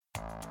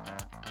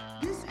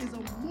This is a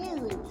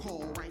moral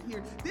call right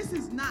here. This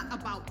is not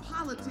about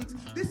politics.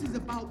 This is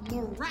about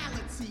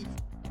morality.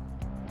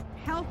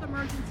 Health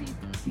emergencies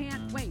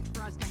can't wait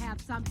for us to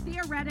have some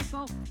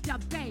theoretical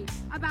debate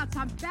about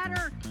some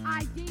better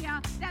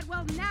idea that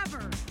will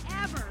never,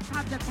 ever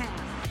come to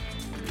pass.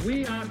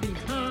 We are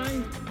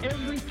behind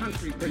every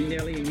country pretty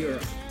nearly in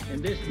Europe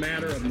in this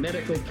matter of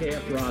medical care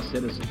for our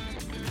citizens.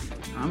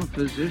 I'm a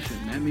physician.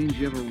 That means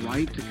you have a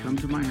right to come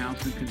to my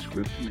house and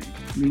conscript me.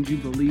 It means you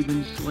believe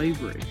in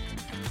slavery.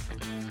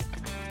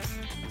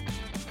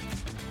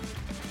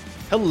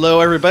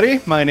 Hello, everybody.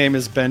 My name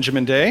is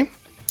Benjamin Day.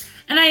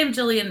 And I am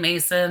Jillian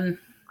Mason.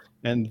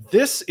 And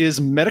this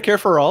is Medicare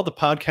for All, the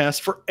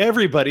podcast for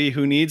everybody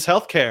who needs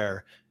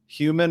healthcare,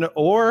 human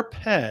or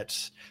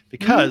pet.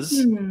 Because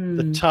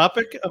the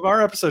topic of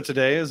our episode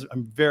today is,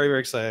 I'm very, very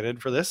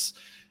excited for this,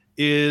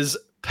 is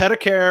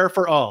pedicare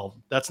for all.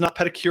 That's not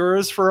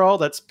pedicures for all.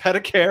 That's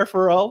pedicare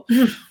for all.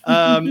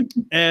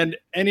 And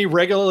any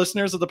regular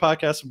listeners of the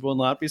podcast will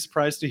not be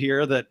surprised to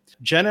hear that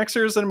Gen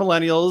Xers and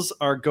millennials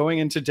are going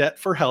into debt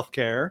for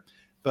healthcare.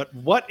 But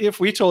what if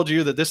we told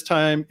you that this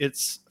time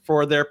it's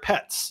for their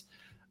pets?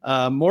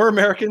 More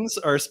Americans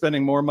are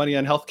spending more money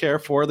on healthcare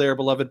for their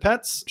beloved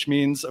pets, which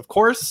means, of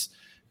course,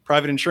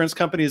 private insurance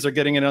companies are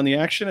getting in on the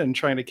action and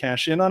trying to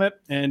cash in on it.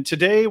 And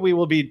today we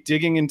will be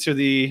digging into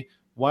the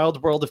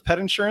wild world of pet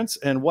insurance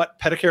and what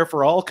pedicare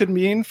for all could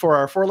mean for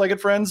our four-legged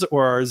friends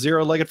or our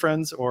zero-legged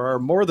friends or our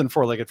more than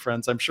four-legged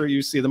friends. I'm sure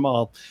you see them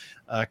all,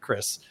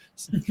 Chris.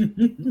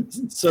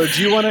 So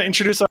do you want to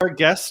introduce our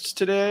guest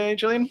today,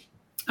 Jillian?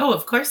 Oh,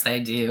 of course I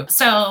do.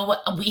 So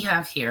we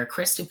have here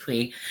Chris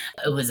Dupuis,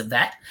 who is a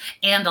vet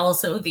and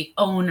also the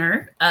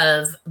owner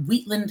of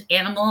Wheatland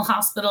Animal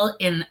Hospital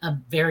in a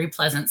very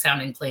pleasant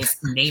sounding place,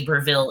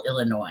 Naperville,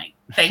 Illinois.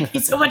 Thank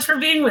you so much for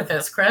being with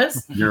us,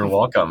 Chris. You're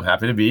welcome.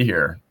 Happy to be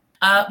here.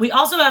 We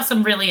also have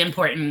some really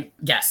important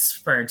guests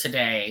for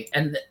today.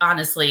 And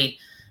honestly,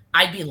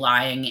 I'd be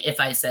lying if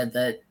I said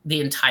that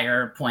the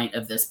entire point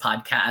of this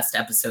podcast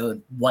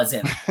episode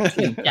wasn't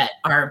to get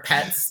our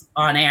pets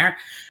on air.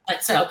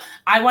 But so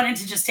I wanted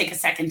to just take a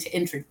second to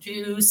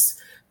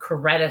introduce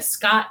Coretta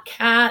Scott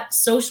Cat,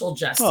 social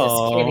justice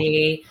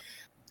kitty.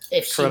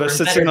 If she Coretta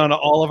sits in on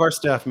all of our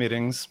staff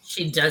meetings.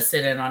 She does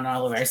sit in on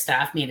all of our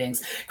staff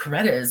meetings.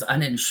 Coretta is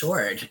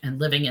uninsured and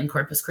living in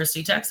Corpus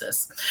Christi,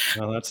 Texas.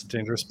 Well, that's a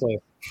dangerous place.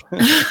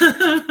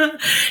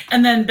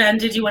 And then, Ben,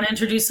 did you want to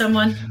introduce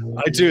someone?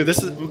 I do.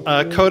 This is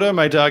Coda.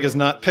 My dog is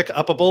not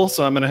pick-upable,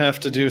 so I'm going to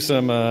have to do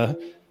some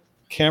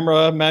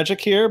camera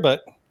magic here,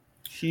 but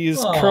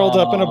he's curled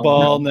up in a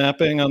ball,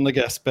 napping on the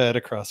guest bed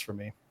across from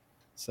me.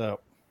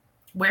 So,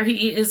 where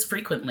he is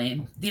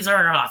frequently. These are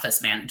our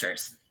office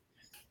managers.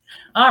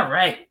 All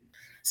right.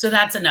 So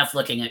that's enough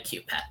looking at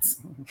cute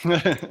pets.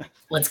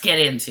 Let's get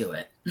into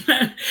it.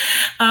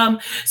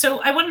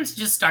 So I wanted to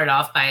just start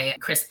off by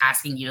Chris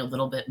asking you a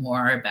little bit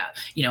more about,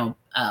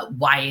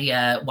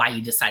 why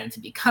you decided to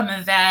become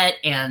a vet,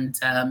 and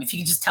if you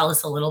could just tell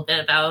us a little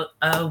bit about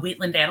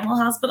Wheatland Animal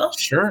Hospital.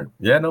 Sure.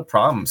 Yeah, no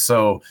problem.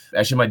 So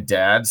actually, my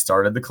dad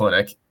started the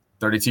clinic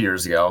 32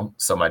 years ago.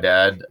 So my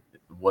dad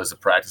was a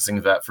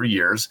practicing vet for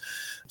years.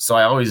 So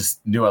I always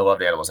knew I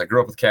loved animals. I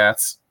grew up with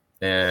cats.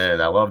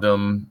 And I loved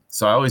them.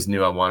 So I always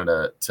knew I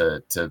wanted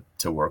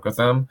to work with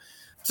them.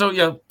 So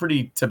yeah,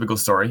 pretty typical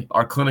story.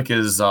 Our clinic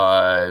is,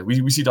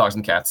 we see dogs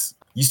and cats.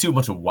 Used to do a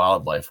bunch of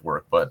wildlife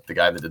work, but the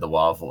guy that did the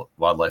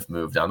wildlife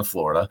moved down to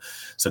Florida.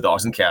 So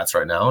dogs and cats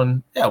right now.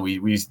 And yeah,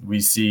 we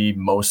see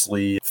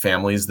mostly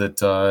families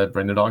that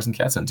bring their dogs and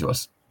cats into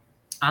us.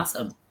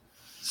 Awesome.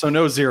 So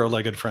no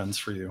zero-legged friends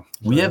for you.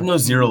 We have no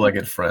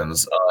zero-legged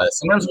friends.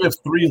 Sometimes we have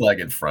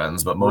three-legged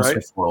friends, but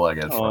mostly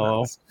four-legged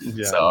friends.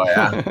 Yeah. So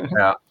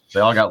yeah. They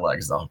all got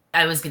legs, though.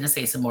 I was going to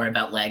say some more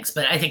about legs,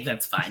 but I think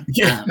that's fine.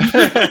 Yeah.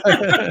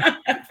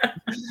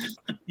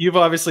 You've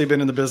obviously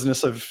been in the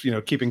business of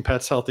keeping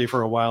pets healthy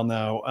for a while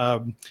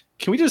now.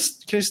 Can you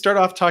start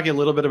off talking a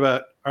little bit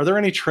about, are there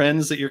any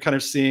trends that you're kind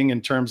of seeing in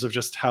terms of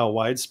just how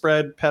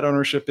widespread pet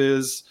ownership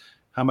is,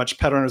 how much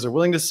pet owners are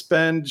willing to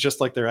spend,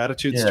 just like their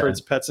attitudes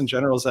towards pets in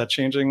general? Is that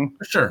changing?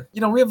 For sure.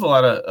 We have a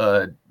lot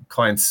of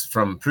clients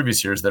from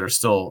previous years that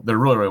are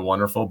really, really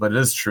wonderful, but it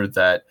is true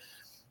that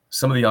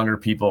some of the younger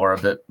people are a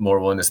bit more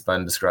willing to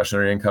spend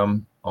discretionary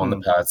income on the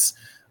pets.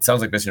 It sounds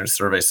like based on your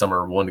survey, some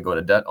are willing to go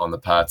into debt on the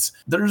pets.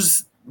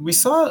 We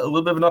saw a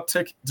little bit of an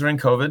uptick during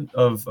COVID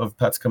of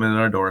pets coming in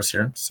our doors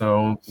here.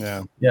 So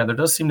yeah, there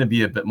does seem to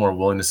be a bit more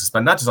willingness to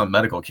spend, not just on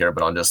medical care,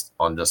 but on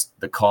just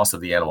the cost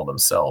of the animal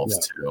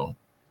themselves too.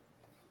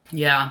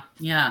 Yeah,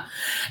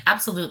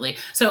 absolutely.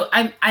 So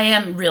I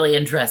am really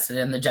interested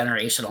in the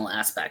generational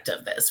aspect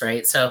of this,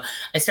 right? So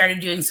I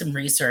started doing some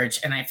research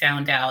and I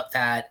found out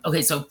that,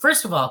 so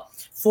first of all,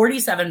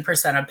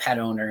 47% of pet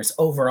owners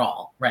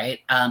overall, right,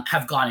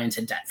 have gone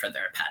into debt for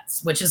their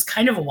pets, which is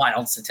kind of a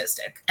wild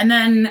statistic. And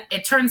then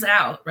it turns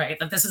out, right,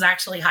 that this is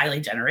actually highly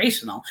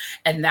generational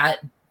and that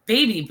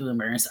baby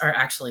boomers are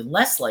actually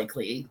less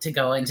likely to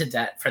go into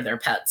debt for their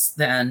pets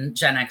than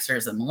Gen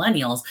Xers and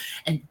millennials.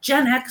 And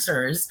Gen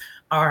Xers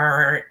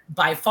are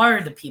by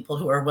far the people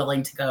who are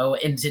willing to go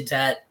into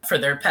debt for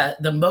their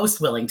pet, the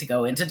most willing to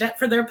go into debt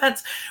for their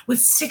pets, with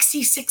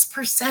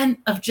 66%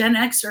 of Gen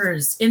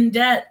Xers in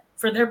debt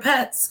for their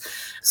pets.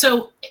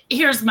 So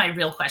here's my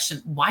real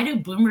question. Why do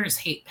boomers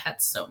hate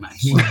pets so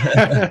much?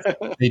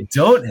 They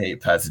don't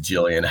hate pets,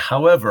 Jillian.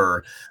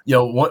 However,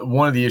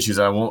 one of the issues,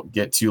 I won't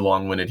get too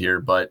long-winded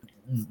here, but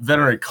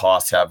veterinary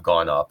costs have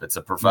gone up. It's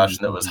a profession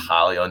that was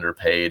highly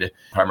underpaid.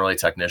 Primarily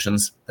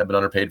technicians have been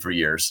underpaid for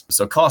years.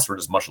 So costs were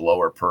just much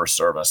lower per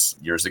service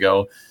years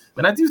ago.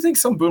 And I do think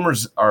some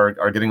boomers are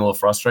getting a little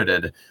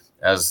frustrated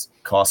as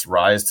costs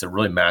rise to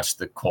really match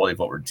the quality of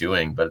what we're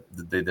doing. But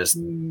they just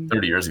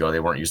 30 years ago, they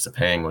weren't used to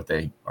paying what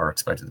they are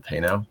expected to pay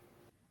now.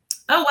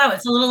 Oh, wow.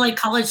 It's a little like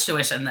college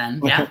tuition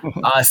then. Yeah.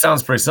 It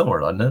sounds pretty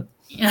similar, doesn't it?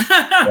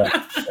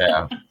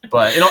 Yeah.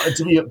 But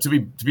to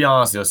be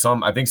honest,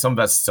 I think some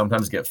vets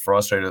sometimes get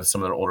frustrated with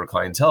some of their older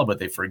clientele, but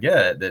they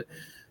forget that,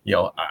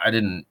 I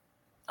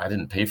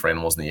didn't pay for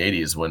animals in the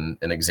 80s when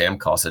an exam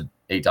costed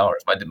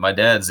 $8. My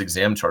dad's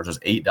exam charge was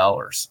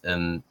 $8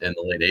 in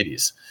the late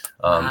 80s.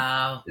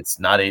 Wow. It's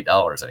not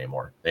 $8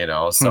 anymore,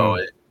 so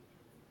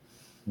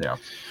yeah.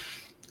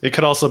 It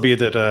could also be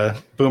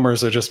that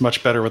boomers are just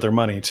much better with their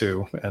money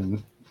too,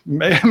 and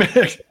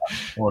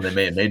well, they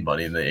may have made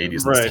money in the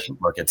 80s right. in the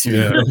stock market too.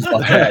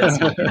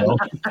 Yeah.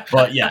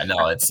 But yeah,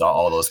 no, it's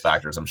all those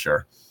factors, I'm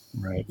sure.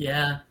 Right.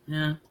 Yeah.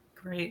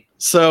 Great.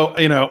 So,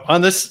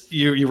 on this,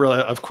 you really,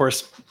 of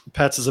course,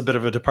 pets is a bit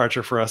of a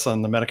departure for us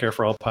on the Medicare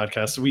for All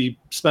podcast. We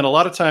spent a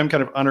lot of time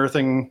kind of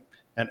unearthing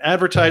and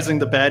advertising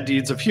the bad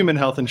deeds of human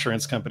health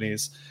insurance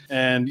companies.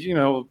 And,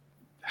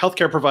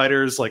 healthcare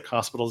providers like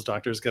hospitals,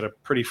 doctors get a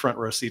pretty front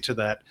row seat to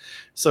that.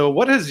 So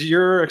what has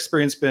your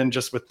experience been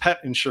just with pet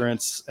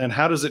insurance, and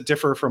how does it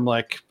differ from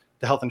like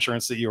the health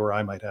insurance that you or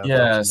I might have?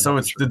 Yeah,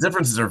 so the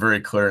differences are very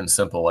clear and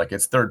simple. Like,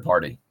 it's third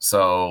party.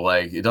 So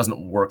like, it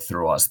doesn't work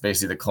through us.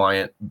 Basically, the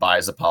client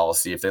buys a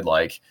policy if they'd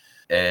like,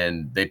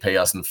 and they pay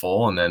us in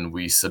full, and then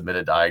we submit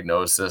a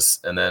diagnosis,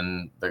 and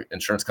then the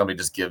insurance company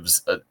just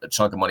gives a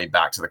chunk of money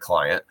back to the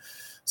client.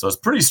 So it's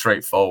pretty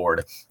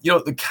straightforward.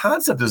 The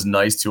concept is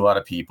nice to a lot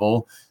of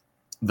people.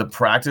 The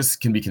practice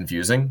can be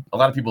confusing. A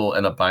lot of people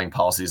end up buying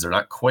policies. They're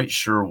not quite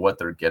sure what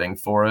they're getting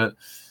for it.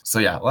 So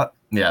yeah,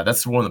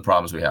 that's one of the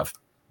problems we have.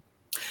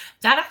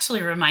 That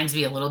actually reminds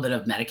me a little bit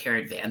of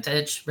Medicare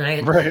Advantage,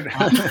 right? Right.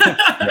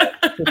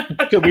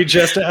 Could we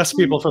just ask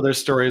people for their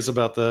stories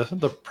about the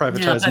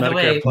privatized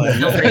Medicare plan?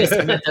 Feel free to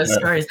submit those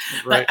stories.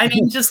 Right. But I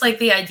mean, just like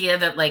the idea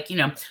that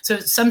so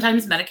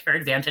sometimes Medicare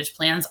Advantage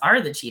plans are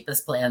the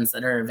cheapest plans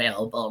that are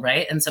available,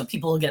 right? And so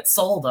people get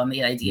sold on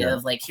the idea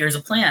of like, here's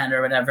a plan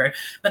or whatever.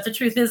 But the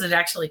truth is it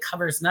actually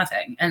covers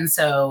nothing. And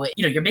so,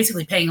 you're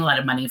basically paying a lot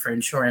of money for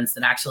insurance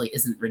that actually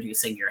isn't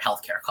reducing your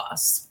healthcare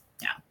costs.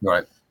 Yeah.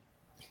 Right.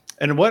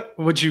 And what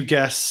would you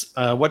guess,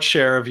 what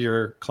share of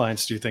your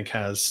clients do you think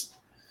has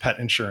pet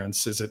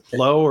insurance? Is it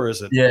low or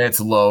is it? Yeah, it's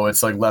low.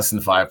 It's like less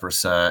than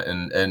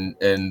 5%.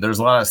 And there's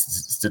a lot of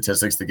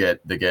statistics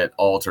that get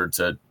altered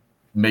to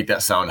make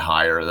that sound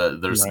higher.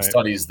 There's some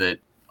studies that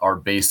are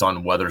based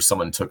on whether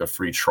someone took a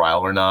free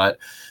trial or not.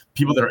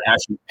 People that are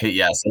actually paid,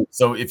 yes.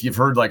 So if you've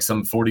heard like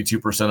some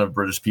 42% of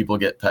British people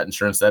get pet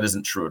insurance, that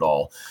isn't true at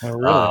all.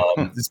 Oh,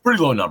 really? It's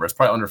pretty low number. It's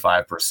probably under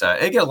 5%.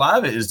 And again, a lot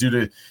of it is due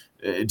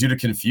to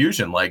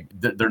confusion. Like,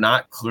 they're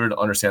not clear to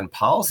understand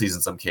policies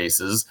in some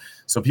cases.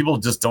 So people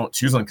just don't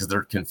choose them because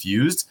they're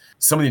confused.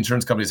 Some of the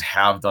insurance companies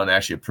have done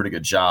actually a pretty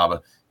good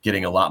job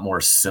getting a lot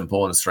more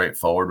simple and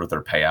straightforward with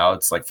their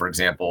payouts. Like, for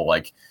example,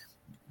 like,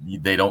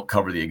 they don't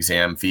cover the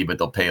exam fee, but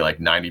they'll pay like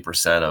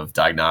 90% of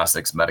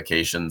diagnostics,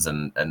 medications,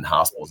 and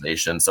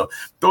hospitalization. So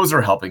those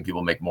are helping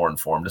people make more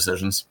informed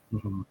decisions.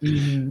 Mm-hmm.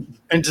 Mm-hmm.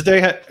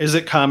 And is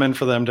it common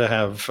for them to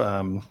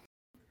have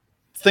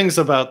things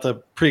about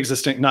the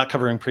not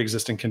covering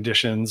pre-existing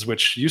conditions,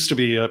 which used to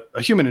be a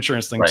human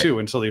insurance thing too,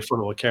 until the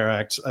Affordable Care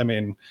Act? I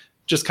mean,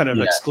 just kind of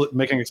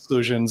making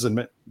exclusions.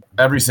 And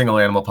every single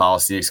animal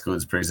policy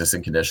excludes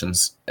pre-existing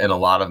conditions, and a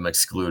lot of them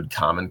exclude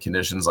common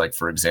conditions. Like,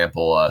 for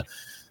example,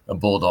 a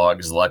bulldog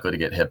is likely to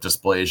get hip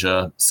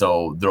dysplasia,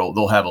 so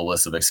they'll have a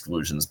list of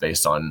exclusions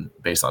based on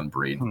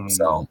breed.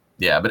 So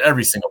yeah, but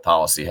every single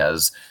policy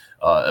has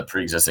a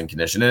pre-existing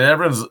condition, and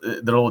they're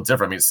a little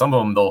different. I mean, some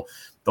of them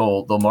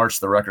they'll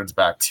march the records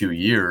back 2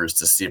 years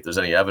to see if there's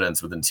any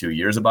evidence within 2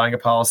 years of buying a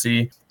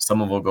policy.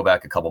 Some of them will go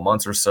back a couple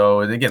months or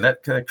so, and again,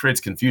 that kind of creates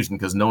confusion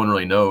because no one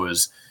really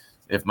knows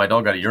if my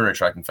dog got a urinary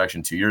tract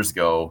infection 2 years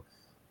ago.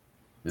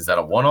 Is that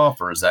a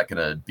one-off, or is that going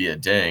to be a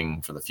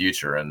ding for the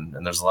future? And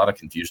there's a lot of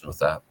confusion with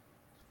that.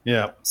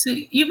 Yeah. So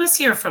you must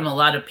hear from a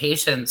lot of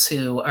patients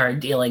who are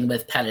dealing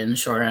with pet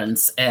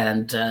insurance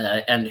and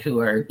who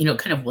are,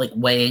 kind of like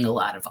weighing a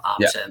lot of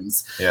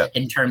options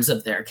in terms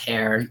of their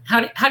care.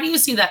 How do you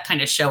see that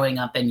kind of showing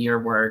up in your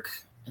work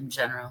in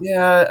general?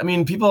 Yeah, I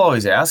mean, people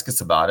always ask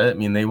us about it. I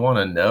mean, they want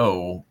to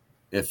know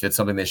if it's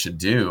something they should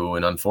do.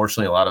 And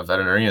unfortunately, a lot of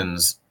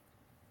veterinarians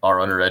are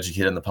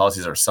undereducated in the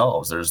policies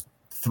ourselves. There's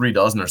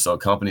 36 or so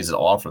companies that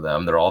offer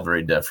them. They're all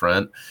very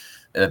different.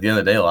 And at the end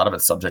of the day, a lot of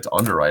it's subject to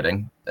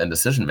underwriting and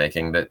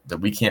decision-making that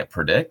we can't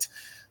predict.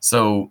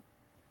 So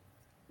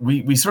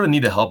we sort of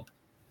need to help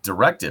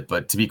direct it.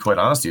 But to be quite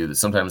honest with you, that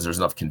sometimes there's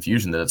enough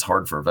confusion that it's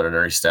hard for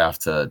veterinary staff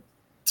to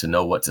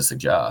know what to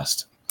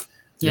suggest.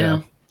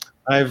 Yeah.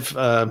 I've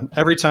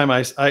every time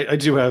I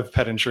do have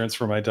pet insurance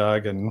for my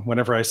dog, and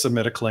whenever I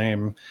submit a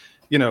claim,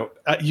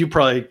 you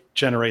probably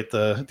generate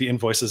the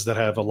invoices that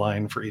have a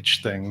line for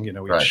each thing,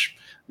 each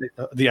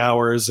the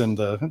hours and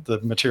the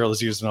material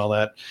is used and all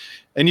that.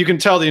 And you can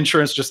tell the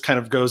insurance just kind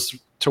of goes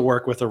to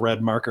work with a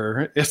red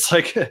marker. It's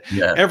like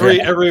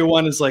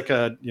everyone is like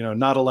a,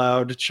 not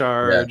allowed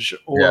charge,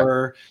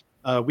 or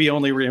we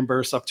only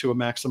reimburse up to a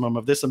maximum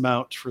of this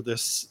amount for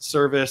this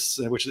service,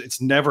 which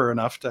it's never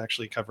enough to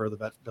actually cover the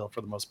vet bill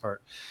for the most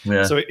part.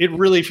 Yeah. So it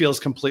really feels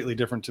completely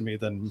different to me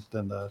than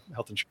the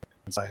health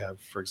insurance I have,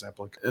 for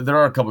example. There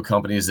are a couple of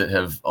companies that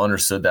have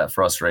understood that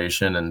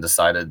frustration and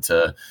decided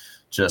to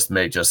just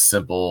make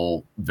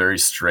simple, very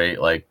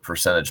straight, like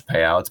percentage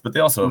payouts, but they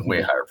also have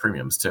way higher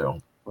premiums too.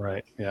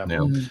 Right. Yeah.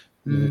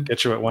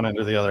 Get you at one end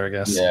or the other, I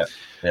guess. Yeah.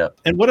 Yeah.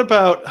 And what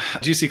about,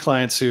 do you see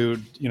clients who,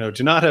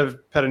 do not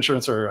have pet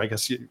insurance, or I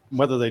guess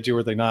whether they do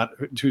or they not,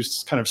 who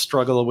kind of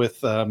struggle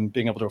with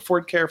being able to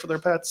afford care for their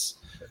pets?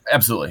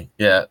 Absolutely.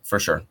 Yeah, for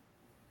sure.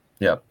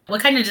 Yeah.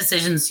 What kind of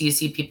decisions do you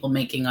see people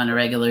making on a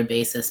regular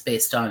basis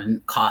based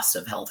on cost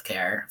of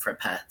healthcare for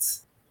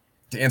pets?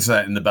 To answer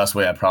that in the best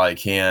way I probably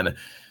can,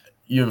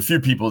 you have a few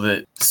people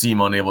that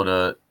seem unable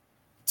to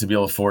be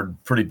able to afford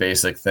pretty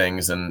basic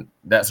things. And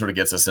that sort of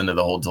gets us into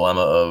the whole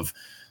dilemma of,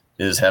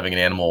 is having an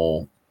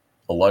animal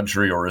a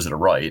luxury or is it a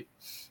right?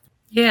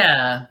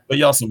 Yeah. But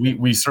you also,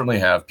 we certainly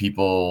have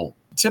people,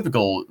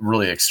 typical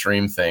really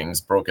extreme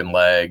things, broken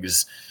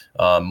legs,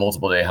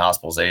 multiple day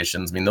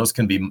hospitalizations. I mean, those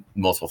can be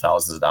multiple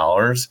thousands of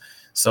dollars.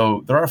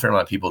 So there are a fair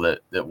amount of people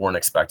that weren't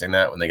expecting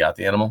that when they got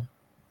the animal.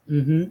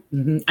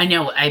 I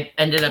know I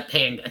ended up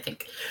paying, I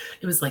think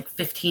it was like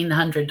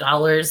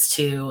 $1,500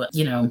 to,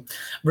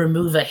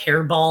 remove a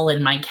hairball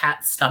in my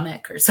cat's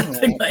stomach or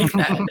something like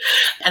that.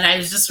 And I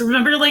just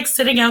remember like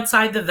sitting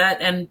outside the vet,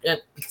 and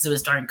because it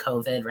was during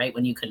COVID, right,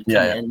 when you couldn't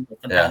come in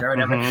with the vet or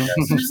whatever.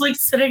 So just like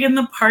sitting in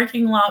the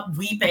parking lot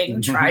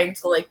weeping, trying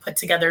to like put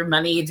together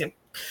money to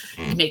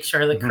make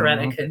sure that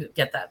Coretta could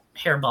get that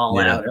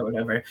hairball out or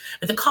whatever.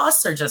 But the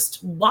costs are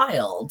just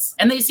wild.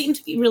 And they seem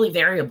to be really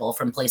variable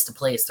from place to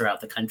place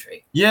throughout the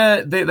country.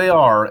 Yeah, they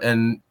are.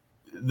 And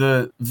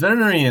the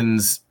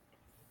veterinarians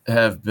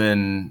have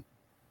been,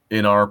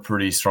 in our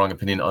pretty strong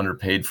opinion,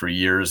 underpaid for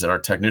years. And our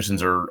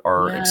technicians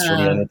are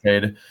extremely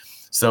underpaid.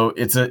 So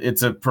it's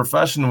a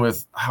profession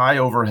with high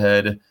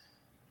overhead,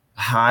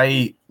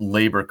 high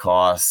labor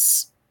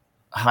costs,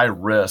 high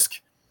risk,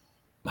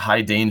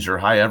 high danger,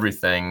 high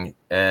everything.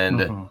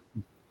 And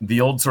the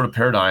old sort of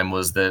paradigm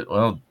was that,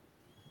 well,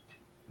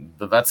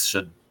 the vets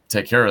should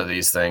take care of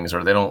these things,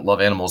 or they don't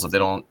love animals if they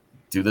don't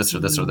do this or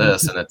this or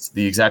this. And it's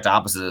the exact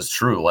opposite is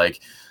true.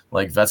 Like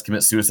vets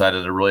commit suicide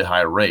at a really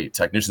high rate.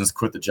 Technicians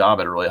quit the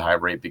job at a really high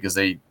rate because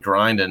they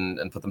grind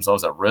and put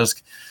themselves at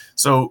risk.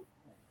 So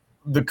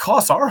the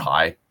costs are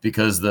high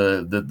because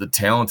the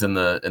talent and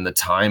the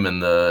time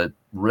and the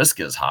risk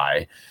is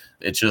high.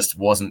 It just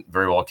wasn't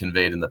very well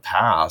conveyed in the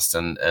past.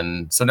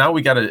 And so now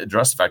we got to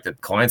address the fact that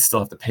clients still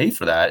have to pay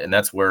for that. And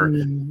that's where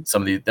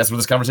that's where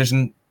this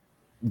conversation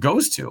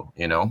goes to,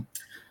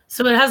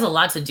 So it has a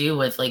lot to do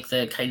with like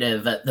the kind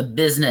of the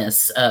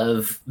business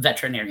of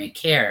veterinary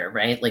care,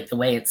 right? Like the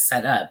way it's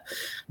set up,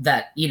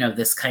 that,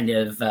 this kind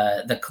of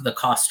the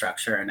cost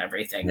structure and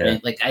everything. Yeah.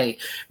 Right? Like I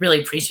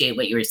really appreciate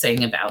what you were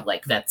saying about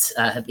like vets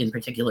in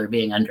particular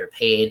being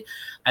underpaid.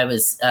 I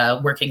was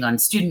working on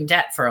student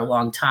debt for a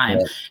long time,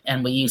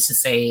 and we used to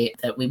say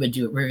that we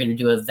were going to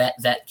do a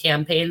vet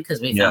campaign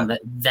because we found that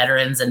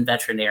veterans and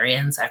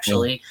veterinarians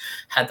actually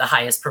had the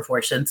highest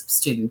proportions of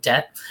student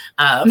debt.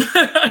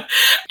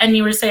 And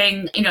you were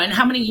saying, and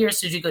how many years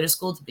did you go to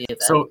school to be a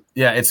vet? So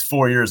it's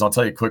 4 years. I'll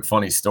tell you a quick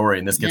funny story,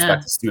 and this gets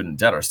back to student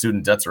debt. Our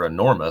student debts are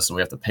enormous, and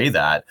we have to pay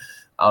that.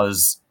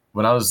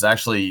 When I was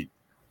actually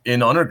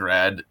in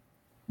undergrad,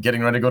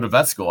 getting ready to go to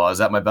vet school, I was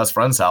at my best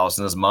friend's house,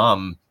 and his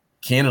mom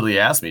candidly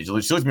asked me, she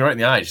looked me right in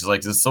the eye. She's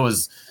like, so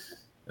is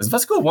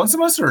vet school 1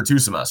 semester or 2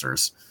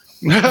 semesters?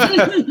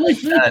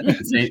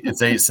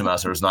 It's 8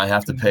 semesters, and I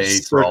have to pay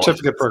for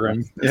certificate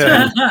program.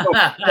 Yeah. So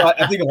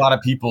I think a lot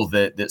of people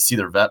that see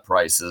their vet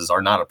prices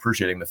are not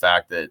appreciating the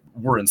fact that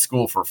we're in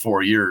school for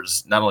 4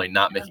 years, not only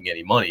not making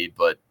any money,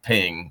 but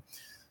paying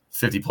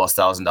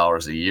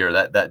 $50,000+ a year.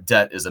 That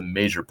debt is a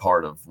major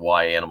part of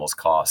why animals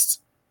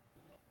cost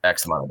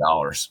X amount of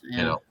dollars.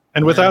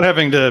 And without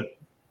having to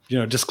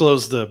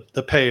disclose the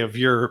pay of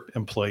your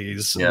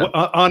employees.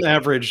 On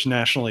average,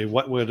 nationally,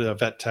 what would a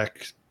vet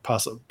tech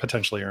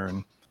potentially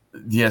earn?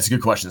 Yeah, it's a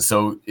good question.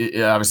 So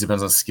it obviously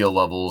depends on skill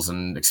levels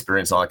and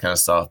experience, all that kind of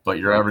stuff. But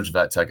your average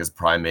vet tech is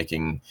probably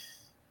making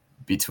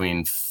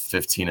between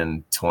 $15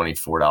 and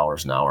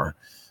 $24 an hour.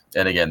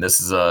 And again, this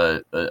is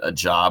a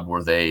job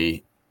where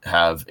they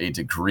have a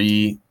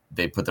degree.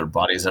 They put their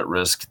bodies at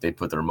risk. They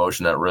put their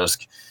emotion at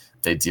risk.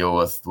 They deal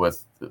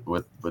with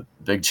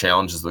big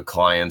challenges with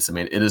clients. I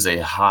mean, it is a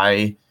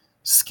high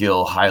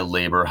skill, high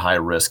labor, high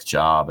risk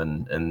job,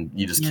 and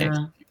you just can't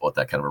keep people at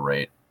that kind of a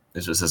rate.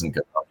 It just isn't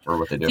good enough for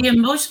what they do. The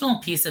emotional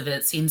piece of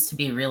it seems to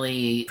be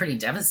really pretty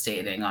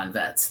devastating on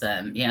vets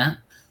then, yeah?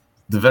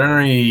 The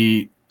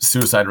veterinary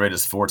suicide rate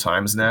is 4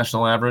 times the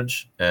national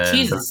average.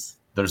 And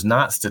there's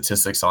not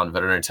statistics on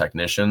veterinary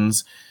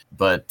technicians,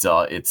 but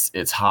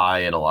it's high,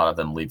 and a lot of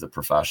them leave the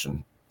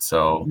profession.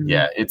 So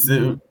yeah,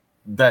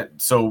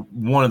 so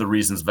one of the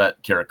reasons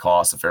vet care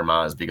costs a fair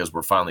amount is because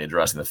we're finally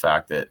addressing the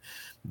fact that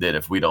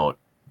if we don't,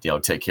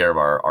 take care of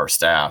our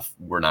staff,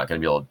 we're not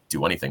going to be able to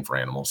do anything for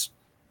animals.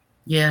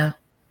 Yeah.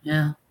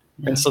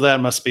 And so that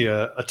must be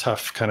a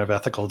tough kind of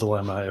ethical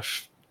dilemma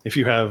if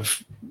you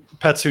have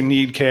pets who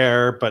need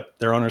care, but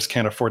their owners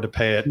can't afford to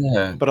pay it.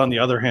 Yeah. But on the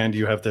other hand,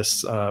 you have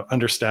this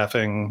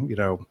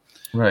understaffing,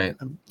 right,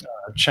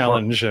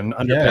 challenge and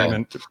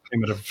underpayment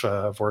payment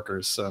of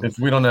workers. So if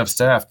we don't have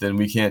staff, then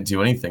we can't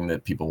do anything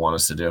that people want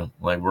us to do.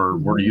 Like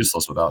we're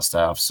useless without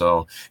staff.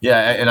 So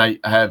yeah, and I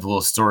have a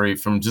little story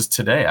from just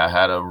today. I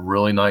had a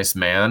really nice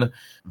man,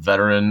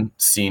 veteran,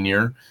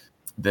 senior.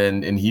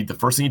 The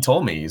first thing he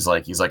told me, he's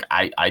like,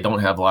 I don't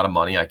have a lot of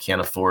money. I can't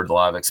afford a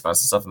lot of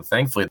expensive stuff. And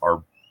thankfully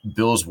our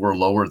bills were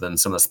lower than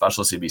some of the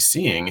specialists he'd be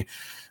seeing.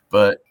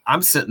 But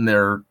I'm sitting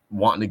there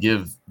wanting to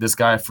give this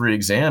guy a free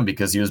exam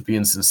because he was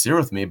being sincere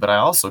with me. But I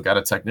also got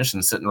a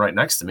technician sitting right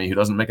next to me who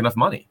doesn't make enough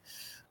money.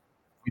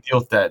 We deal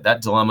with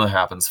that dilemma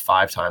happens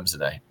 5 times a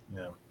day.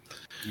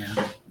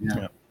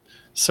 Yeah.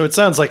 So it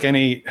sounds like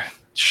any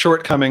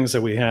shortcomings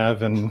that we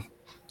have in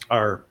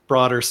our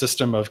broader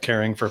system of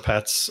caring for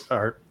pets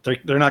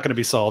they're not going to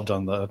be solved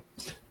on the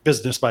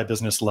business by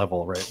business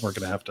level, right? We're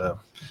going to have to.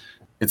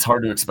 It's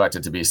hard to expect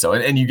it to be so.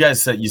 And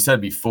you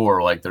said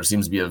before, like there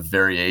seems to be a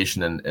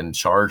variation in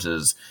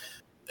charges.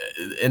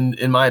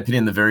 In my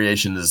opinion, the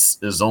variation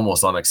is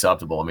almost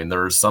unacceptable. I mean,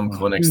 there are some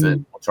clinics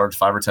that will charge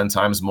 5 or 10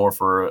 times more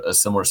for a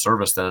similar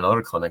service than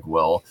another clinic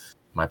will.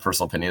 My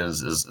personal opinion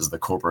is the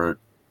corporate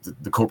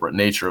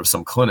nature of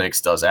some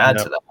clinics does add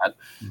to that.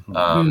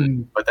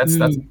 But that's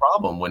a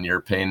problem when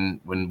you're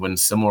paying when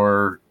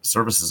similar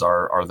services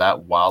are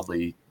that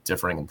wildly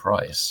differing in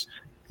price.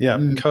 Yeah,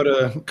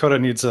 Coda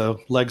needs a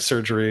leg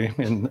surgery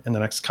in the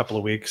next couple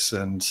of weeks,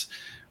 and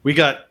we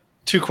got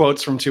 2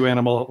 quotes from 2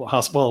 animal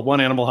hospital, one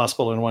animal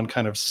hospital and one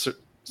kind of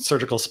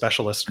surgical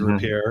specialist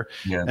group here.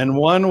 Yeah. And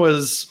one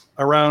was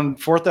around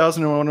 $4,000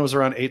 and one was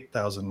around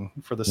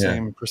 $8,000 for the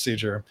same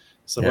procedure.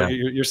 So what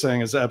you're saying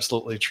is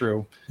absolutely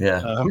true.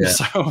 Yeah.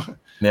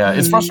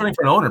 It's frustrating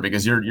for an owner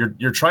because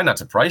you're trying not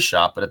to price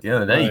shop, but at the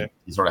end of the day,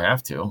 you sort of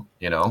have to,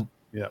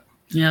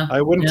 Yeah,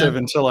 I wouldn't have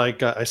until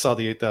I saw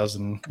the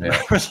 8,000.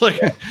 I was like,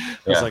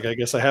 I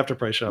guess I have to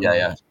price shop.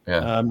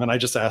 And I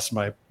just asked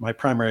my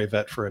primary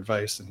vet for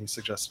advice, and he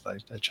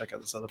suggested I check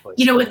out this other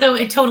place. Though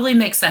it totally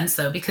makes sense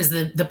though, because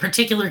the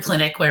particular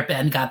clinic where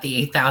Ben got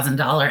the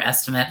 $8,000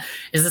 estimate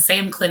is the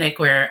same clinic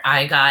where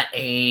I got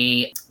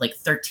a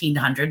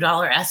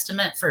 $1,300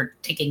 estimate for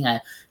taking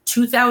a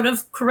tooth out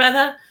of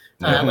Coretta.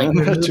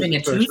 Removing a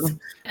tooth,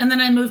 and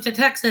then I moved to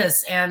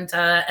Texas, and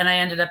I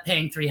ended up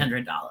paying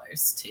 $300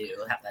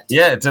 to have that.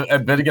 Yeah,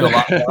 but again, a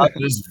lot of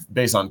it is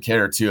based on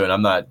care too, and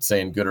I'm not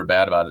saying good or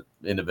bad about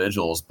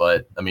individuals,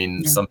 but I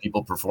mean, some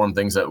people perform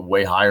things at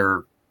way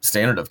higher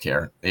standard of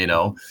care.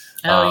 So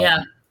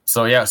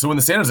when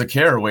the standards of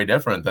care are way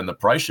different, then the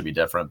price should be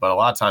different. But a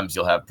lot of times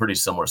you'll have pretty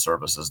similar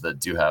services that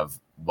do have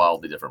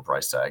wildly different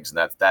price tags,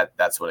 and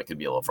that's when it can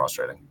be a little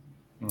frustrating.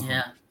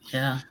 Yeah.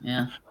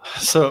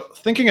 So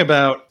thinking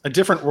about a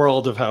different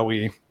world of how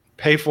we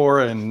pay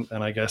for and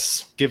I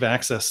guess give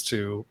access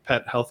to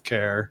pet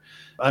healthcare.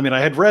 I mean,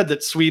 I had read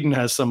that Sweden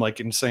has some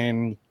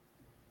insane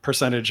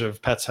percentage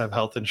of pets have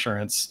health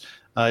insurance.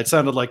 It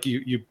sounded like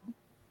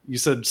you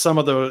said some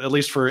of the, at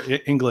least for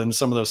England,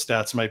 some of those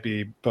stats might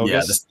be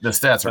bogus. Yeah, the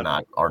stats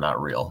are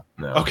not real.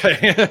 No.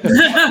 Okay.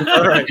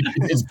 All right.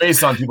 It's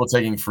based on people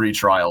taking free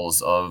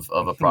trials of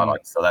a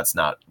product, so that's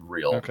not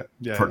real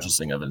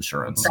purchasing of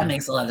insurance. That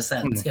makes a lot of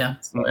sense. Yeah.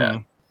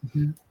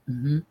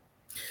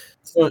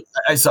 So,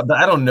 So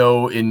I don't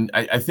know.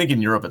 I think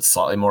in Europe it's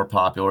slightly more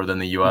popular than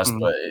the U.S.,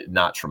 but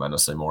not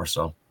tremendously more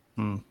so.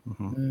 Probably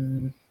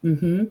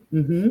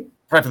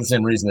for the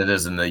same reason it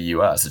is in the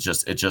U.S. It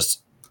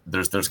just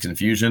there's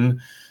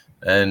confusion,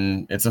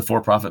 and it's a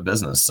for-profit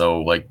business.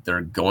 So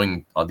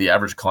the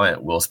average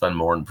client will spend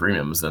more in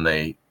premiums than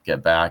they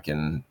get back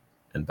in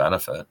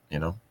benefit.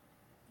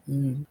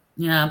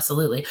 Yeah,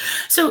 absolutely.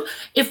 So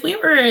if we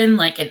were in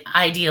an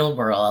ideal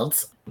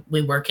world,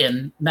 we work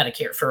in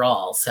Medicare for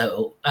all,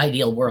 so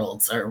ideal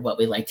worlds are what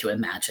we like to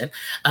imagine.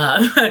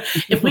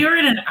 If we were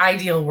in an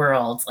ideal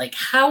world,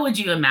 how would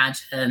you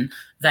imagine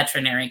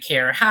veterinary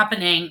care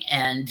happening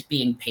and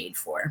being paid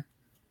for?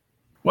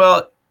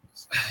 Well,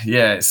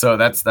 yeah, so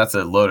that's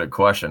a loaded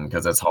question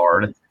because it's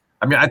hard.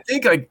 I mean, I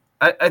think at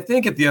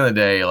the end of the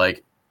day,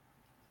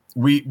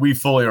 we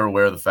fully are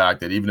aware of the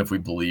fact that even if we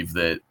believe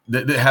that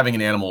having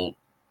an animal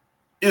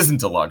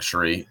isn't a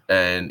luxury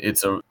and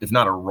it's if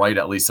not a right,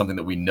 at least something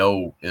that we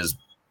know is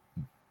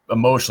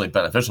emotionally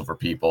beneficial for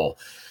people,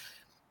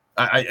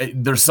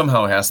 there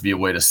somehow has to be a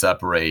way to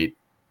separate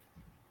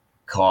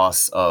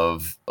costs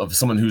of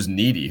someone who's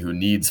needy, who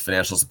needs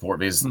financial support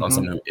based on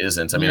someone who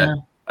isn't. I mean, Yeah.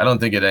 I don't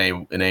think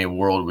in any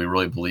world we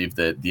really believe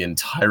that the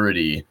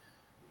entirety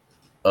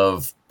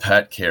of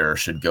pet care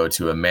should go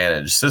to a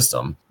managed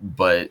system,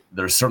 but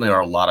there certainly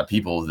are a lot of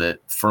people that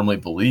firmly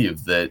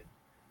believe that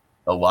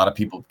a lot of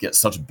people get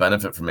such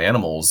benefit from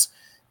animals,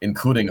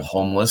 including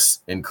homeless,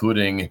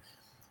 including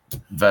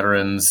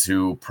veterans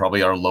who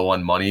probably are low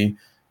on money,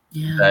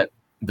 that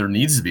there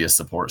needs to be a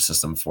support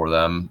system for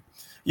them.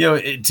 You know,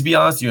 to be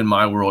honest with you, in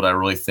my world, I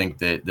really think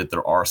that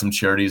there are some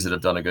charities that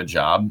have done a good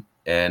job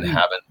and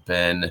haven't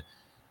been,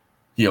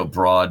 you know,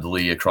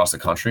 broadly across the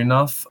country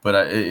enough. But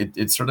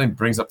it certainly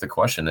brings up the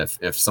question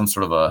if some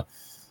sort of a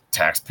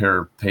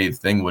taxpayer paid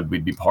thing would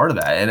be part of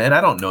that. And I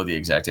don't know the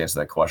exact answer to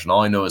that question.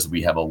 All I know is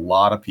we have a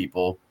lot of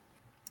people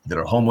that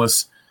are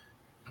homeless,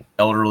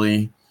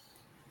 elderly,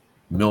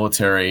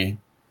 military,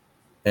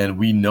 and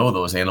we know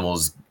those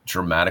animals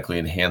dramatically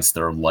enhance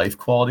their life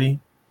quality.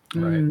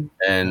 Right.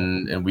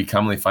 And we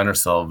commonly find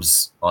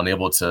ourselves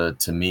unable to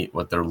meet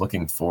what they're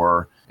looking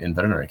for in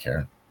veterinary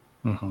care.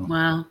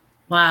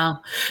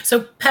 Wow.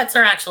 So pets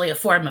are actually a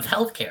form of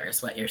healthcare,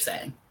 is what you're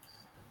saying.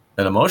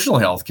 And emotional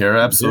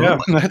healthcare, absolutely.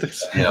 Yeah, I think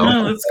so. You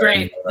know, that's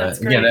great. That's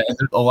great. Again,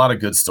 there's a lot of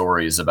good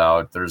stories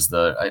about.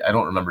 I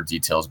don't remember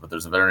details, but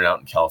there's a veterinarian out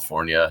in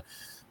California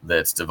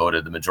that's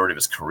devoted the majority of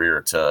his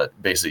career to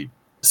basically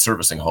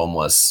servicing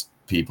homeless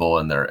people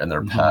and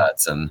their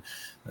pets, and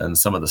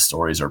some of the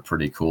stories are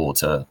pretty cool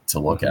to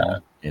look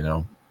at. You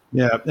know.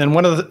 Yeah, and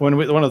one of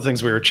the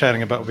things we were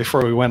chatting about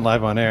before we went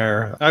live on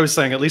air, I was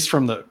saying, at least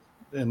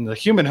in the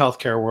human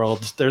healthcare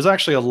world, there's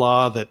actually a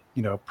law that,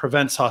 you know,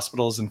 prevents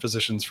hospitals and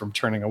physicians from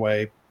turning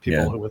away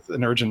people with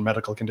an urgent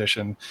medical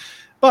condition.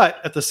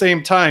 But at the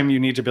same time, you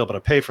need to be able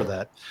to pay for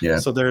that. Yeah.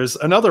 So there's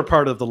another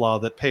part of the law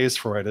that pays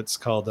for it. It's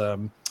called,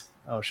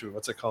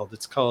 what's it called?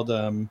 It's called,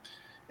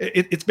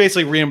 it's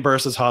basically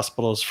reimburses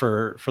hospitals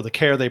for the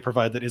care they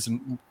provide that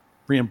isn't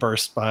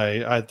reimbursed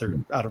by either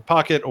out of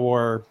pocket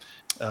or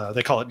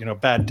they call it, you know,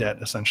 bad debt,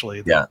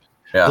 essentially.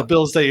 The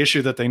bills they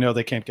issue that they know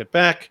they can't get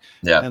back.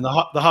 Yeah. And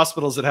the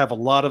hospitals that have a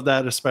lot of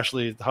that,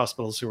 especially the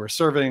hospitals who are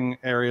serving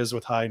areas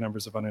with high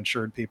numbers of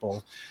uninsured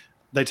people,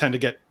 they tend to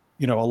get,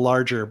 you know, a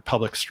larger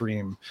public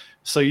stream.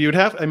 So you'd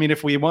have, I mean,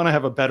 if we want to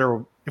have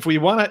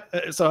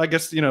so I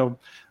guess, you know,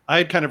 I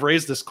had kind of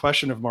raised this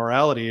question of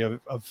morality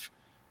of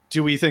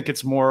do we think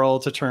it's moral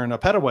to turn a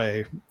pet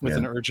away with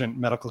an urgent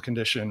medical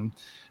condition?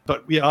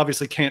 But we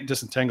obviously can't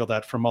disentangle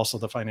that from also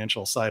the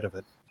financial side of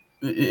it.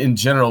 In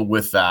general,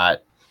 with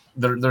that,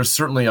 there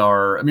certainly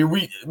are. I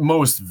mean,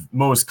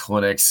 most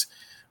clinics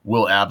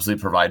will absolutely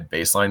provide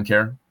baseline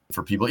care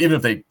for people, even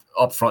if they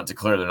upfront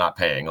declare they're not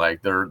paying.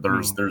 Like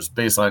there's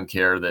baseline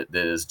care that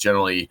is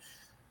generally,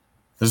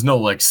 there's no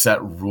like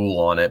set rule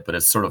on it, but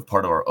it's sort of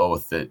part of our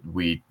oath that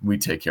we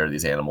take care of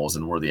these animals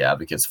and we're the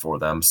advocates for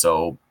them.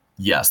 So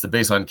yes, the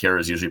baseline care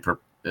is usually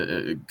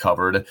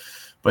covered,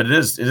 but it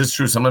is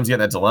true. Sometimes you get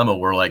that dilemma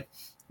where like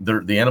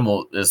the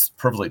animal is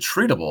perfectly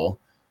treatable,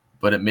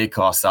 but it may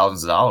cost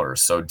thousands of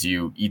dollars. So do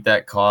you eat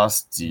that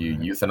cost? Do you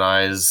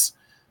euthanize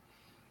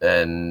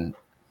and,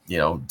 you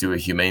know, do a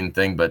humane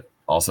thing, but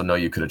also know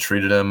you could have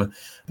treated him?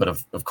 But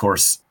of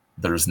course,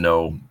 there's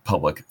no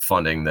public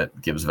funding that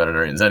gives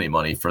veterinarians any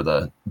money for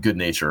the good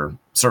nature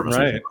service.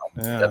 Right.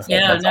 That's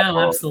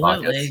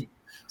absolutely.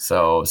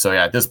 So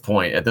yeah, at this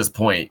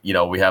point, you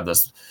know, we have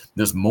this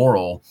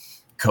moral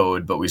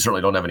code, but we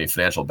certainly don't have any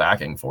financial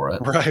backing for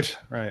it.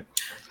 Right.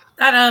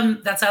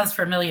 That sounds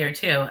familiar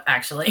too,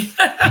 actually.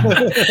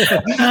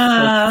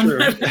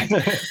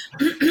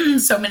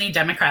 So many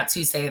Democrats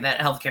who say that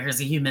healthcare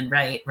is a human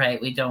right?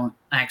 We don't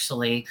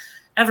actually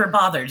ever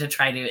bother to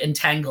try to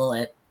entangle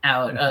it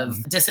out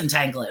of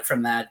disentangle it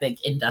from that big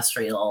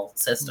industrial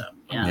system.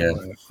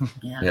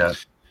 Yeah.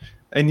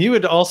 And you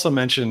had also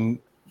mentioned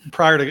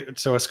prior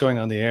to us going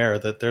on the air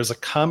that there's a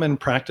common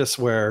practice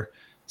where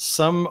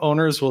some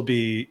owners will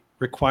be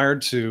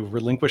required to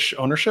relinquish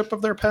ownership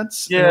of their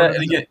pets.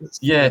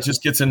 It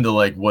just gets into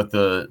like what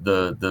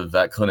the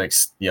vet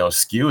clinic's, you know,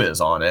 skew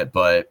is on it.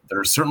 But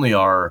there certainly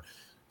are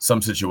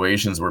some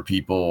situations where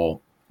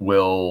people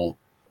will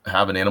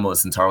have an animal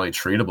that's entirely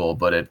treatable,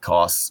 but it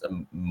costs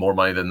more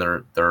money than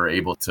they're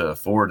able to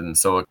afford. And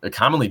so a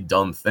commonly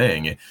done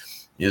thing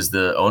is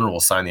the owner will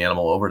sign the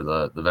animal over to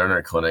the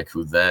veterinary clinic,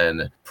 who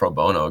then pro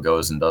bono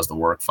goes and does the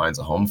work, finds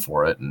a home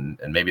for it. And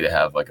maybe they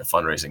have like a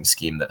fundraising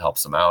scheme that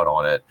helps them out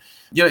on it.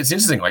 Yeah, it's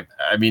interesting. Like,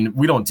 I mean,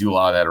 we don't do a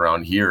lot of that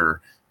around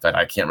here. In fact,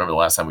 I can't remember the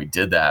last time we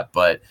did that,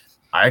 but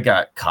I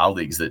got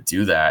colleagues that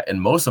do that.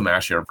 And most of them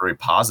actually are very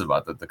positive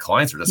about that. The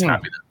clients are just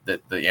happy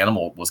that the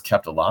animal was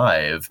kept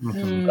alive.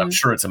 I'm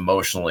sure it's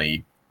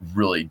emotionally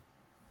really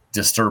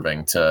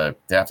disturbing to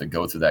have to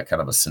go through that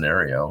kind of a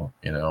scenario,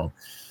 you know.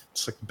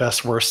 It's like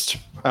best worst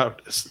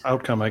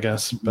outcome, I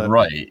guess. But,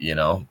 right, you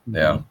know,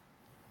 yeah.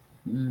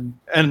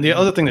 And the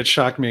other thing that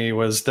shocked me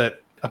was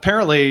that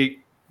apparently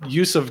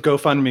use of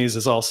GoFundMe's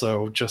is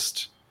also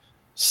just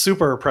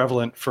super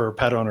prevalent for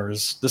pet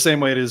owners, the same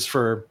way it is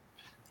for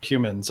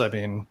humans. I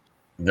mean,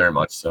 very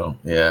much so.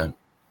 Yeah,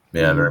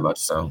 very much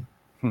so.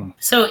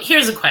 So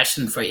here's a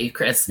question for you,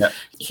 Chris. Yep.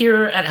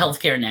 Here at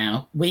Healthcare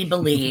Now, we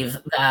believe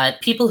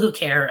that people who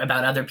care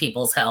about other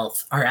people's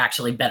health are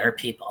actually better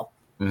people.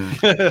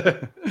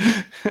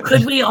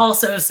 Could we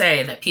also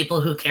say that people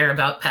who care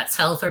about pets'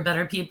 health are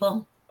better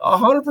people?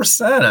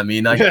 100%. I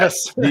mean,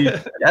 Yes.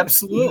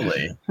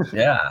 Absolutely.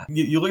 Yeah.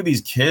 You look at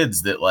these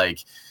kids that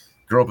like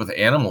grow up with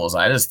animals.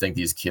 I just think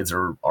these kids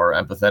are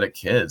empathetic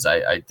kids.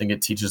 I think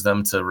it teaches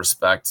them to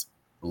respect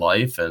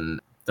life,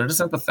 and they're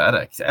just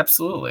empathetic.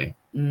 Absolutely.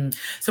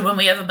 So when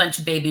we have a bunch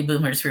of baby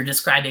boomers who are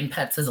describing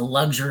pets as a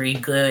luxury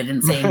good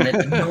and saying that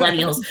the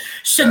millennials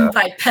shouldn't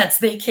buy pets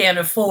they can't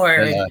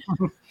afford.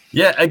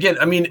 Yeah, again,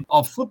 I mean,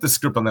 I'll flip the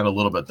script on that a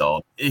little bit,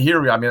 though.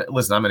 I mean,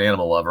 listen, I'm an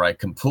animal lover. I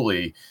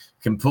completely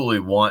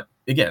want,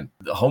 again,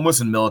 the homeless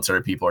and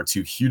military people are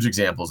two huge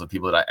examples of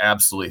people that I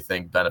absolutely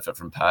think benefit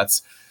from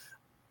pets.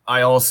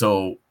 I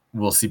also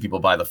will see people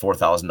buy the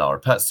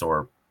 $4,000 pet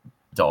store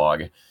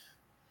dog,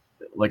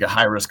 like a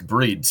high risk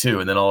breed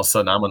too. And then all of a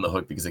sudden I'm on the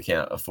hook because I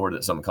can't afford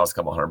it. Something costs a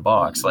couple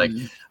 $100. Like,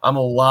 I'm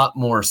a lot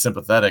more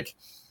sympathetic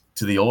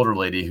to the older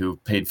lady who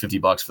paid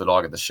 $50 for the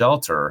dog at the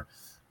shelter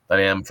than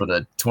I am for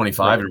the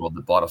 25-year-old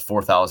that bought a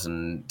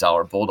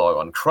 $4,000 bulldog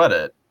on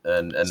credit.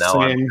 And now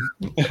I'm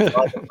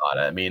talking about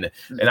it. I mean,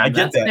 and I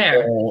get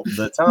that all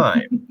the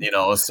time,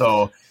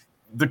 so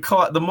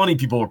the money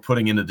people are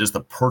putting into just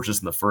the purchase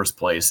in the first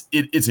place,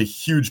 it's a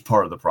huge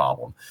part of the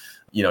problem.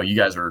 You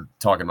guys are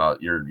talking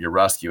about your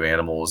rescue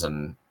animals,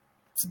 and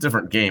it's a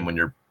different game when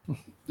you're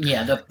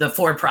the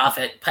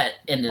for-profit pet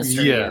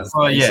industry. Yeah.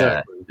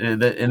 Exactly.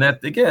 And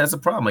that, again, that's a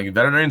problem. Like,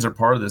 veterinarians are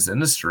part of this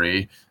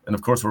industry, and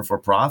of course we're for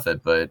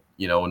profit, but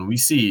when we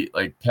see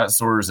like pet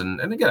stores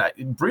and again,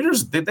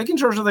 breeders, they can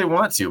charge what they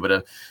want to,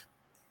 but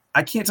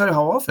I can't tell you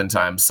how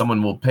oftentimes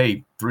someone will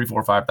pay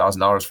 $3,000, $4,000,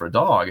 $5,000 for a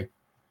dog,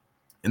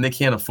 and they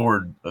can't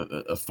afford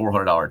a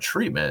 $400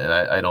 treatment. And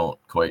I don't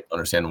quite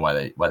understand why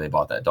they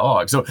bought that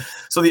dog. So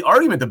the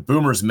argument that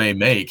boomers may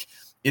make,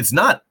 it's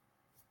not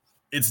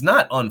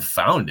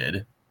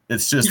unfounded.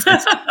 It's just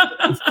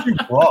it's too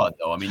broad,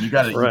 though. I mean, you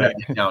got to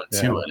get down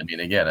to it. I mean,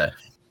 again,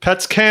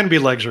 pets can be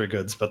luxury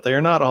goods, but they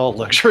are not all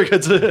luxury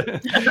goods.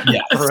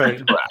 Yes,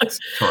 right.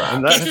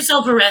 Correct. Get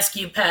yourself a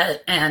rescue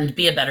pet and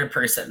be a better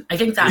person. I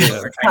think that's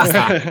what we're trying to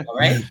talk about,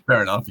 right?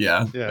 Fair enough.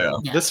 Yeah.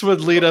 This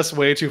would lead us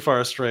way too far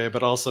astray,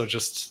 but also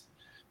just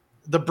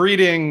the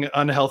breeding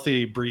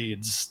unhealthy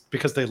breeds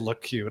because they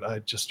look cute.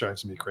 It just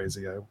drives me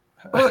crazy.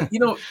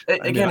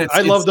 Again,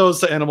 I love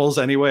those animals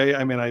anyway.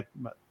 I mean,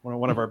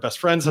 one of our best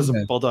friends has a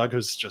bulldog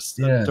who's just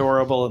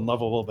adorable and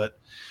lovable, but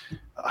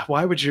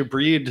why would you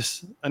breed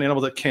an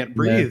animal that can't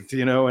breathe,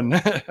 And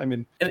I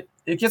mean,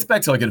 it gets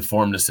back to like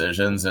informed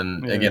decisions.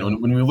 And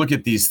again, when we look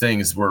at these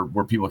things where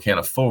people can't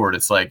afford,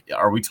 it's like,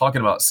 are we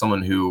talking about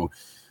someone who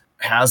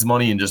has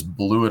money and just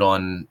blew it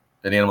on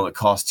an animal that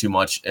costs too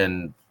much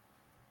and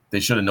they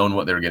should have known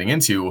what they were getting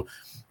into?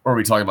 Or are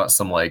we talking about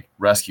some like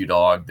rescue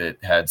dog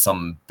that had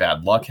some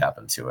bad luck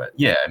happen to it?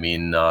 Yeah, I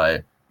mean,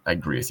 I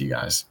agree with you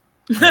guys.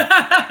 You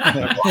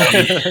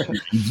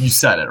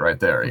said it right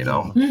there,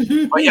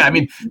 But yeah, I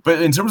mean,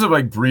 but in terms of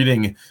like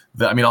breeding,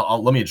 let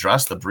me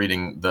address the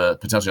breeding the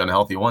potentially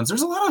unhealthy ones.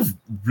 There's a lot of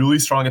really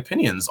strong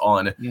opinions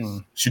on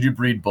should you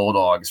breed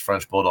bulldogs,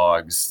 French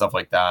bulldogs, stuff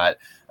like that.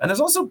 And there's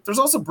also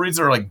breeds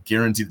that are like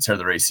guaranteed to tear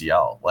their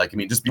ACL. Like, I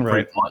mean, just be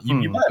pretty blunt.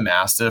 You buy a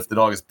Mastiff, the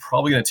dog is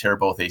probably going to tear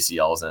both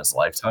ACLs in its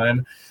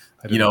lifetime.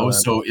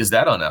 So is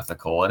that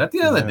unethical? And at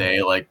the end of the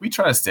day, like, we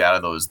try to stay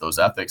out of those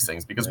ethics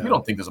things because we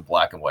don't think there's a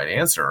black and white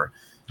answer.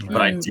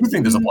 But I do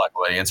think there's a black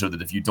and white answer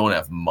that if you don't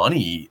have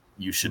money,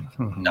 you should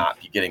not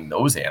be getting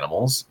those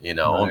animals. I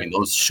mean,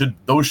 those should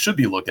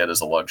be looked at as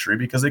a luxury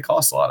because they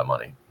cost a lot of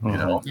money. But,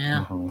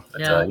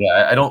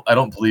 I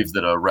don't believe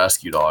that a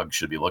rescue dog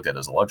should be looked at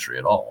as a luxury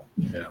at all.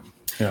 Yeah.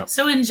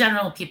 So in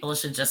general, people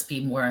should just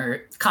be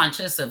more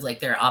conscious of like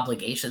their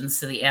obligations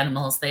to the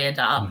animals they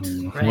adopt.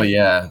 Right? Well,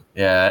 yeah,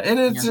 and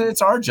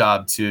it's our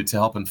job to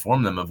help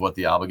inform them of what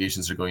the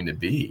obligations are going to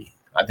be.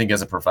 I think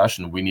as a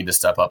profession, we need to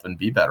step up and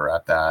be better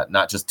at that,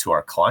 not just to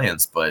our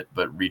clients, but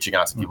reaching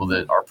out to people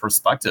that are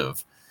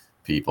prospective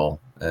people.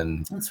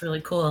 And that's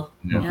really cool.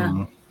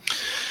 Yeah.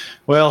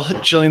 Well,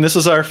 Jillian, this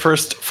is our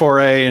first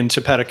foray into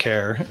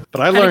Pedicare,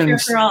 but I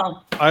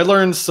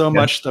learned so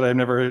much that I've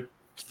never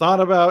thought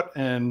about.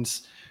 And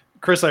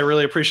Chris, I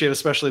really appreciate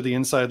especially the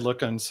inside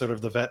look on sort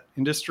of the vet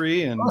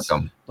industry and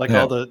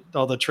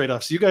all the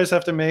trade-offs you guys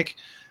have to make.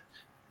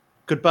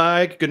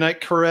 Goodbye. Good night,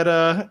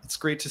 Coretta. It's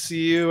great to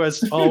see you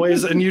as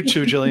always. And you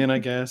too, Jillian, I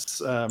guess.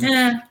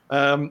 And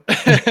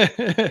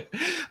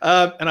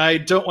I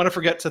don't want to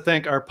forget to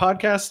thank our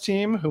podcast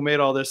team who made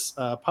all this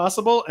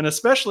possible, and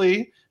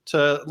especially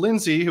to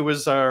Lindsay, who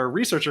was our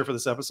researcher for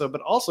this episode,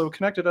 but also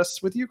connected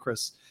us with you,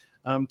 Chris,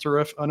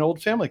 through an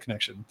old family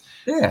connection.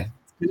 Yeah.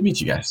 Good to meet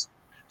you guys.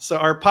 So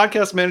our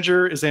podcast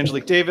manager is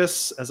Angelique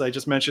Davis. As I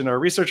just mentioned, our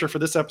researcher for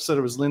this episode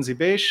was Lindsay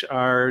Beisch.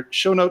 Our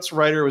show notes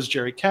writer was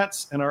Jerry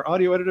Katz, and our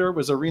audio editor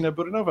was Irina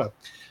Budanova.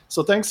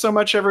 So thanks so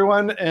much,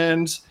 everyone.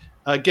 And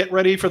get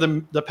ready for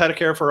the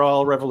Pedicare for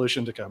All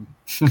revolution to come.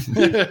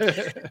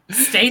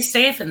 Stay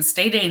safe and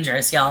stay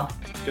dangerous, y'all.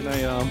 Good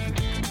night, y'all.